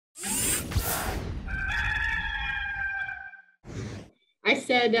I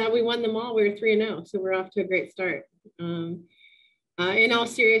said we won them all. We were 3-0, so we're off to a great start. In all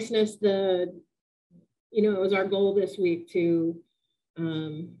seriousness, it was our goal this week to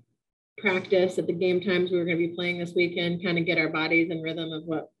practice at the game times we were going to be playing this weekend, kind of get our bodies in rhythm of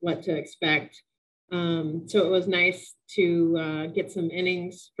what to expect. So it was nice to get some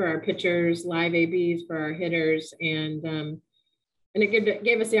innings for our pitchers, live ABs for our hitters, and it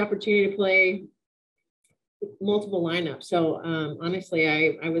gave us the opportunity to play multiple lineups. So honestly,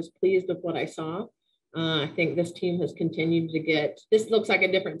 I was pleased with what I saw. I think this team has continued to this looks like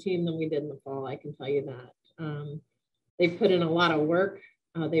a different team than we did in the fall. I can tell you that. They've put in a lot of work.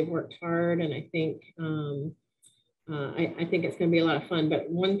 They've worked hard, and I think I think it's going to be a lot of fun. But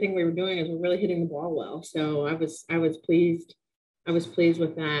one thing we were doing is we're really hitting the ball well. So I was pleased. I was pleased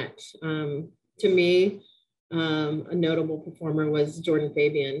with that. To me, a notable performer was Jordan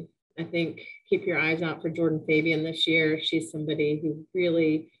Fabian. I think keep your eyes out for Jordan Fabian this year. She's somebody who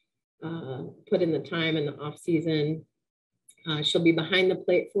really put in the time in the off season. She'll be behind the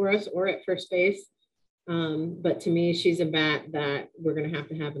plate for us or at first base. But to me, she's a bat that we're going to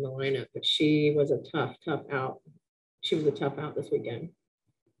have in the lineup. But she was a tough out. She was a tough out this weekend.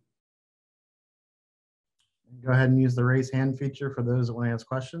 Go ahead and use the raise hand feature for those that want to ask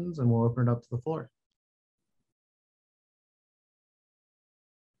questions, and we'll open it up to the floor.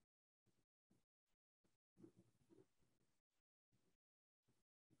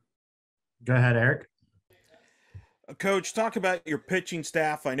 Go ahead, Eric. Coach, talk about your pitching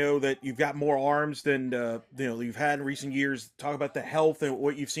staff. I know that you've got more arms than you've had in recent years. Talk about the health and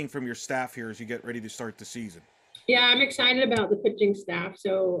what you've seen from your staff here as you get ready to start the season. Yeah, I'm excited about the pitching staff.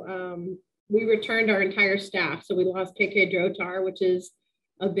 So we returned our entire staff. So we lost KK Drotar, which is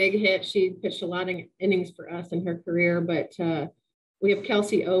a big hit. She pitched a lot of innings for us in her career. But we have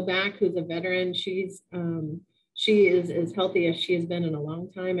Kelsey O back, who's a veteran. She is as healthy as she has been in a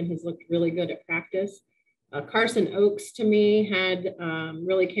long time and has looked really good at practice. Carson Oakes, to me, had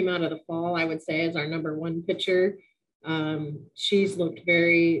really came out of the fall, I would say, as our number one pitcher. She's looked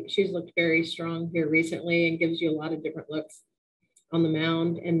very strong here recently and gives you a lot of different looks on the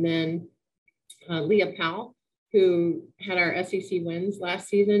mound. And then Leah Powell, who had our SEC wins last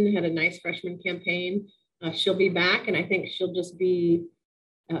season, had a nice freshman campaign. She'll be back, and I think she'll just be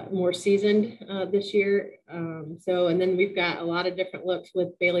more seasoned this year. And then we've got a lot of different looks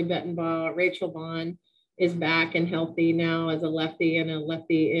with Bailey Bettenbaugh. Rachel Vaughn is back and healthy now as a lefty, and a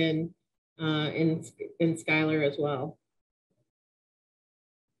lefty in Skylar as well.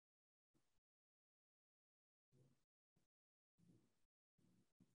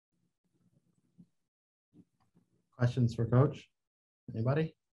 Questions for Coach?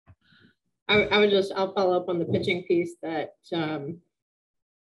 Anybody? I'll follow up on the pitching piece that, I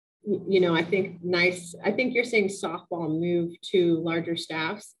think you're seeing softball move to larger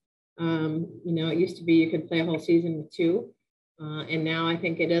staffs. It used to be you could play a whole season with two. And now I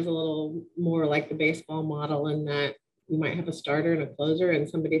think it is a little more like the baseball model in that you might have a starter and a closer and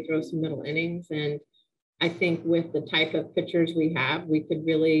somebody throws some middle innings. And I think with the type of pitchers we have, we could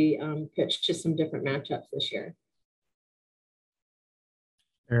really pitch to some different matchups this year.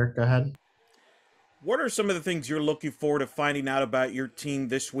 Eric, go ahead. What are some of the things you're looking forward to finding out about your team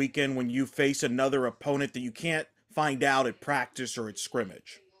this weekend when you face another opponent that you can't find out at practice or at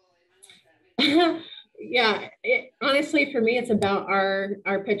scrimmage? Yeah, honestly, for me, it's about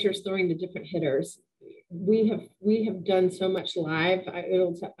our pitchers throwing to different hitters. We have done so much live.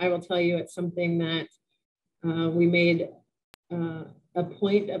 I will tell you, it's something that we made a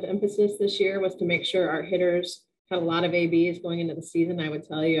point of emphasis this year was to make sure our hitters had a lot of ABs going into the season. I would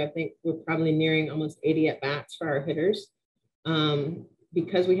tell you, I think we're probably nearing almost 80 at bats for our hitters.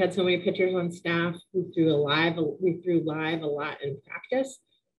 Because we had so many pitchers on staff, we threw live a lot in practice.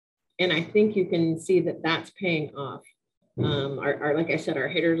 And I think you can see that that's paying off. Like I said, our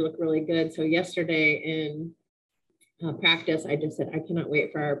hitters look really good. So yesterday in practice, I just said, I cannot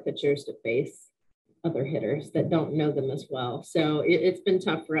wait for our pitchers to face other hitters that don't know them as well. So it's been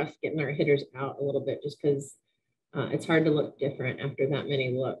tough for us getting our hitters out a little bit just because it's hard to look different after that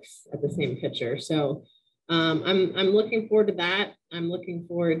many looks at the same pitcher. So I'm looking forward to that. I'm looking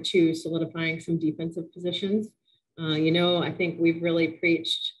forward to solidifying some defensive positions. I think we've really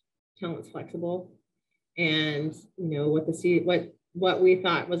preached talent's flexible, and what we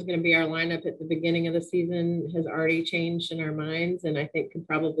thought was going to be our lineup at the beginning of the season has already changed in our minds, and I think could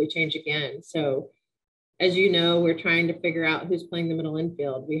probably change again. So as you know, we're trying to figure out who's playing the middle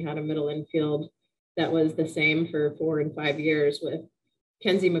infield. We had a middle infield that was the same for 4 and 5 years with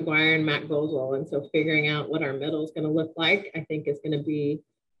Kenzie McGuire and Matt Goldswell. And so figuring out what our middle is going to look like, I think is going to be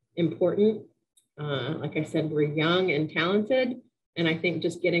important. Like I said, we're young and talented, And I think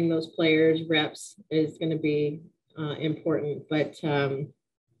just getting those players reps is going to be important. But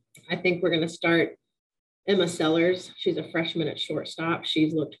I think we're going to start Emma Sellers. She's a freshman at shortstop.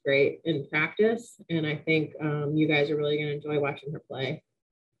 She's looked great in practice. And I think you guys are really going to enjoy watching her play.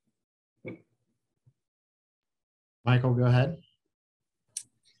 Michael, go ahead.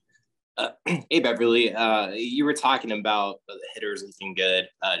 Hey, Beverly, you were talking about the hitters looking good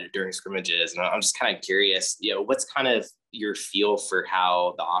during scrimmages, and I'm just kind of curious, what's kind of your feel for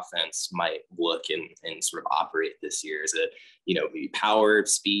how the offense might look and sort of operate this year? Is it, power,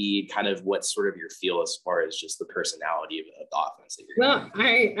 speed, kind of what's sort of your feel as far as just the personality of the offense that you're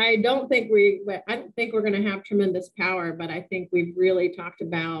I don't think we're going to have tremendous power, but I think we've really talked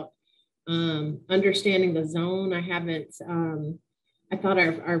about understanding the zone. I thought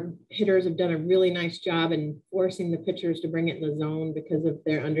our hitters have done a really nice job in forcing the pitchers to bring it in the zone because of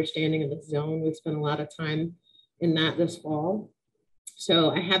their understanding of the zone. We've spent a lot of time in that this fall. So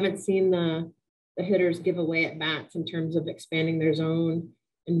I haven't seen the hitters give away at bats in terms of expanding their zone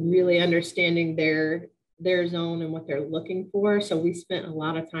and really understanding their zone and what they're looking for. So we spent a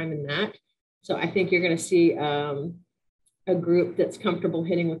lot of time in that. So I think you're going to see a group that's comfortable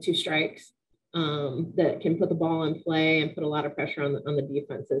hitting with 2 strikes. That can put the ball in play and put a lot of pressure on the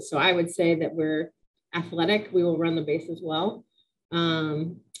defenses. So I would say that we're athletic. We will run the bases well.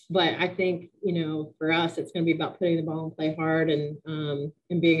 But I think, for us, it's going to be about putting the ball in play hard and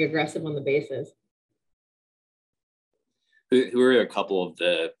being aggressive on the bases. Who are a couple of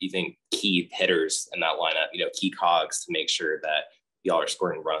you think, key hitters in that lineup, key cogs to make sure that y'all are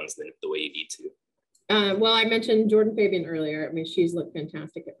scoring runs the way you need to? Well, I mentioned Jordan Fabian earlier. I mean, she's looked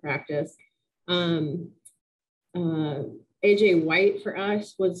fantastic at practice. AJ White for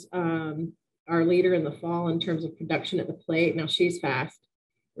us was our leader in the fall in terms of production at the plate. Now she's fast,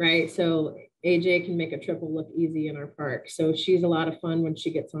 right? So AJ can make a triple look easy in our park. So she's a lot of fun when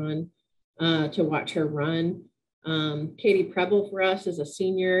she gets on to watch her run. Katie Preble for us is a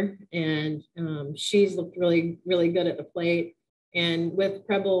senior, and she's looked really, really good at the plate. And with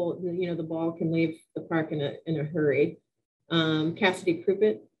Preble, the ball can leave the park in a hurry. Cassidy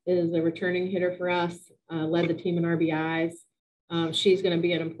Krupit is a returning hitter for us, led the team in RBIs. She's going to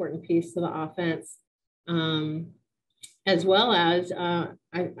be an important piece to the offense, as well as I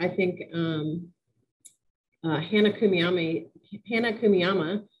think Hannah Kumiyama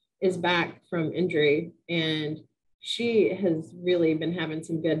is back from injury, and she has really been having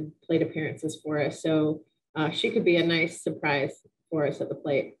some good plate appearances for us. So she could be a nice surprise for us at the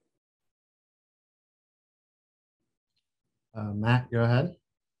plate. Matt, go ahead.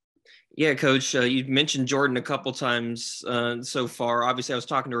 Yeah, Coach, you mentioned Jordan a couple times so far. Obviously, I was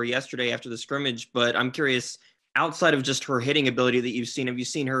talking to her yesterday after the scrimmage, but I'm curious, outside of just her hitting ability that you've seen, have you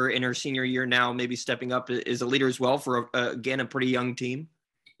seen her in her senior year now, maybe stepping up as a leader as well for, again, a pretty young team?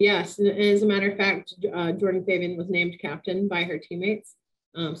 Yes, and as a matter of fact, Jordan Fabian was named captain by her teammates.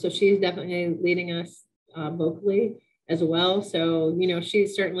 So she's definitely leading us vocally as well. So,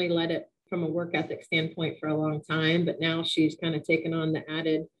 she's certainly led it from a work ethic standpoint for a long time, but now she's kind of taken on the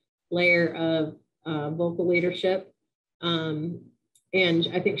added layer of vocal leadership. And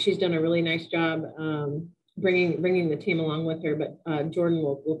I think she's done a really nice job bringing the team along with her, but Jordan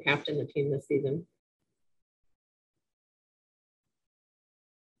will captain the team this season.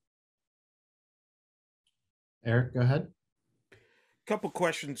 Eric, go ahead. Couple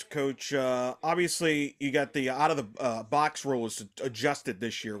questions, Coach. Obviously, you got the out of the box rule is adjusted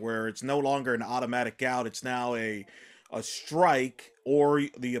this year, where it's no longer an automatic out. It's now a strike, or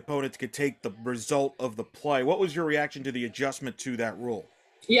the opponents could take the result of the play. What was your reaction to the adjustment to that rule?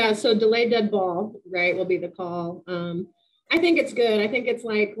 Yeah, so delayed dead ball, right, will be the call. I think it's good. I think it's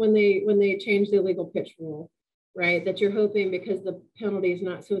like when they changed the illegal pitch rule, right, that you're hoping because the penalty is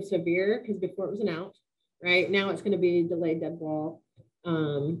not so severe, because before it was an out, right, now it's going to be delayed dead ball,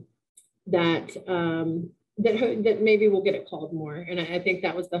 that maybe we'll get it called more. And I think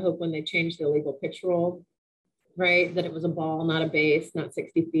that was the hope when they changed the illegal pitch rule, right, that it was a ball, not a base, not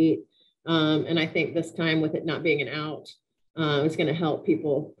 60 feet. And I think this time with it not being an out, it's going to help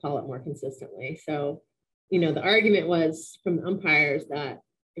people call it more consistently. So, the argument was from the umpires that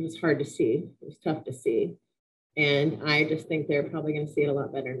it was hard to see. It was tough to see. And I just think they're probably going to see it a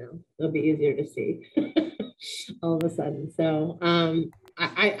lot better now. It'll be easier to see all of a sudden. So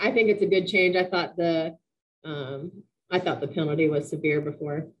I think it's a good change. I thought the penalty was severe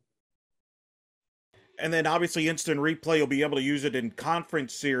before. And then obviously instant replay, you'll be able to use it in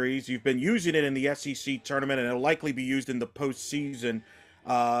conference series. You've been using it in the SEC tournament, and it'll likely be used in the postseason.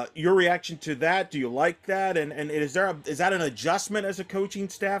 Your reaction to that? Do you like that? And is that an adjustment as a coaching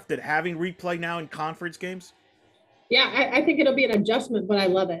staff that having replay now in conference games? Yeah, I think it'll be an adjustment, but I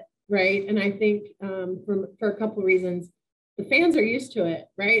love it, right? And I think for a couple of reasons, the fans are used to it,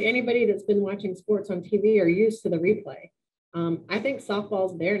 right? Anybody that's been watching sports on TV are used to the replay. I think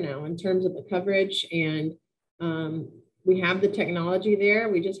softball's there now in terms of the coverage, and we have the technology there.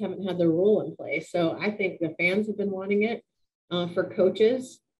 We just haven't had the rule in place. So I think the fans have been wanting it. For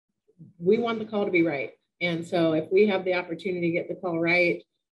coaches, we want the call to be right. And so if we have the opportunity to get the call right,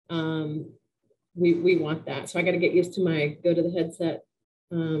 we want that. So I got to get used to my go to the headset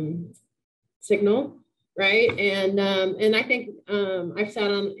signal, right? And I think I've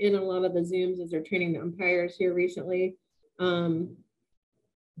sat in a lot of the Zooms as they're training the umpires here recently.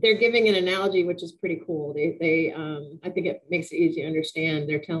 They're giving an analogy, which is pretty cool. They I think it makes it easy to understand.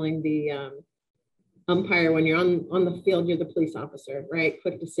 They're telling the umpire, when you're on the field, you're the police officer, right?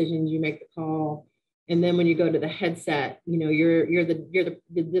 Quick decisions, you make the call. And then when you go to the headset, you know, you're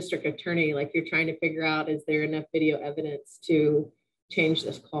the district attorney, like you're trying to figure out, is there enough video evidence to change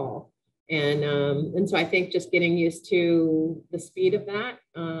this call? And so I think just getting used to the speed of that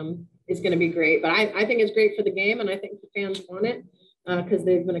is going to be great. But I think it's great for the game, and I think the fans want it because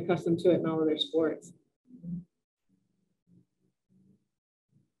they've been accustomed to it in all of their sports.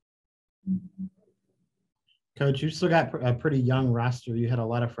 Coach, you still got a pretty young roster. You had a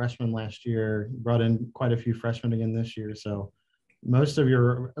lot of freshmen last year, brought in quite a few freshmen again this year. So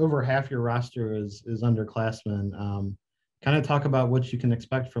over half your roster is underclassmen. Kind of talk about what you can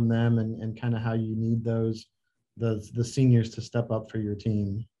expect from them and kind of how you need the seniors to step up for your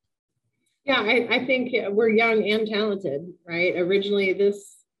team. Yeah, I think we're young and talented, right? Originally,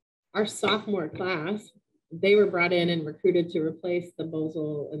 our sophomore class, they were brought in and recruited to replace the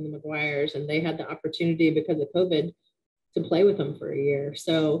Bozel and the McGuires, and they had the opportunity because of COVID to play with them for a year.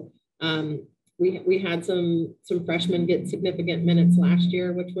 So we had some freshmen get significant minutes last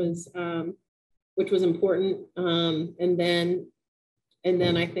year, which was important. And then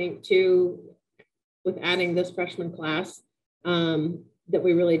I think too, with adding this freshman class, that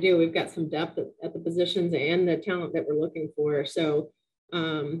we really do, we've got some depth at the positions and the talent that we're looking for. So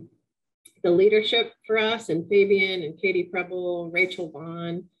the leadership for us, and Fabian and Katie Preble, Rachel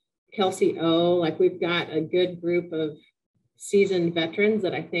Vaughn, Kelsey O, like we've got a good group of seasoned veterans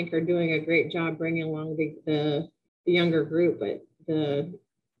that I think are doing a great job bringing along the younger group. But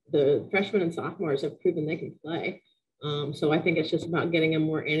the freshmen and sophomores have proven they can play. So I think it's just about getting them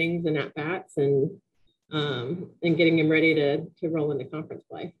more innings and at bats and getting them ready to roll into conference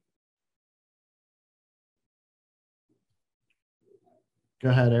play. Go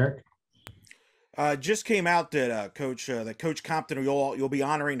ahead, Eric. Just came out that Coach Compton, you'll be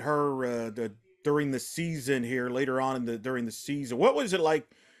honoring her during the season here later on during the season. What was it like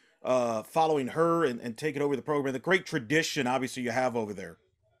following her and taking over the program? The great tradition, obviously, you have over there.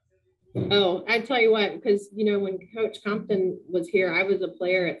 Oh, I tell you what, because when Coach Compton was here, I was a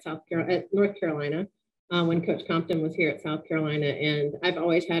player at North Carolina when Coach Compton was here at South Carolina, and I've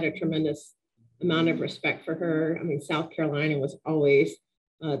always had a tremendous amount of respect for her. I mean, South Carolina was always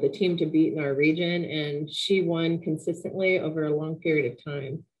the team to beat in our region, and she won consistently over a long period of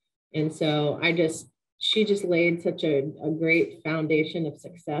time. And so she just laid such a great foundation of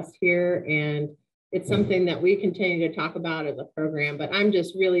success here, and it's something that we continue to talk about as a program. But I'm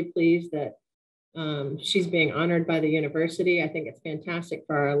just really pleased that she's being honored by the university. I think it's fantastic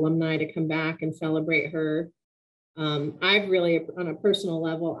for our alumni to come back and celebrate her. I've really, on a personal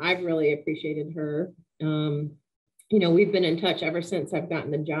level, I've really appreciated her. We've been in touch ever since I've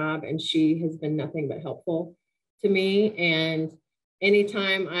gotten the job, and she has been nothing but helpful to me. And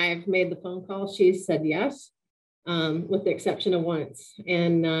anytime I've made the phone call, she's said yes, with the exception of once.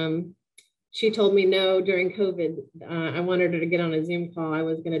 And she told me no during COVID. I wanted her to get on a Zoom call. I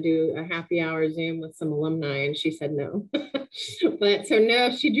was going to do a happy hour Zoom with some alumni, and she said no. But so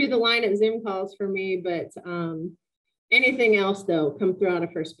no, she drew the line at Zoom calls for me. But anything else, though, come throw out a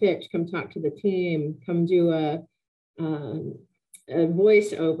first pitch, come talk to the team, come do a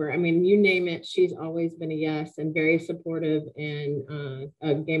voiceover. I mean, you name it, she's always been a yes, and very supportive, and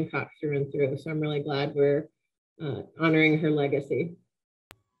a Gamecock through and through. So I'm really glad we're honoring her legacy.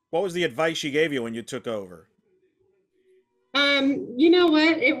 What was the advice she gave you when you took over? You know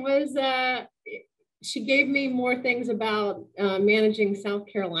what? It was, she gave me more things about managing South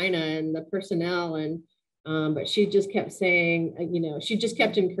Carolina and the personnel. And, but she just kept saying, she just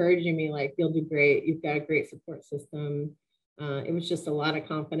kept encouraging me, like, you'll do great. You've got a great support system. It was just a lot of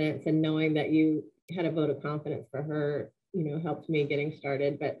confidence, and knowing that you had a vote of confidence for her, helped me getting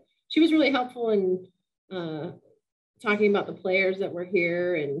started. But she was really helpful in talking about the players that were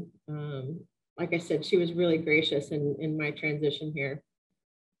here. And like I said, she was really gracious in my transition here.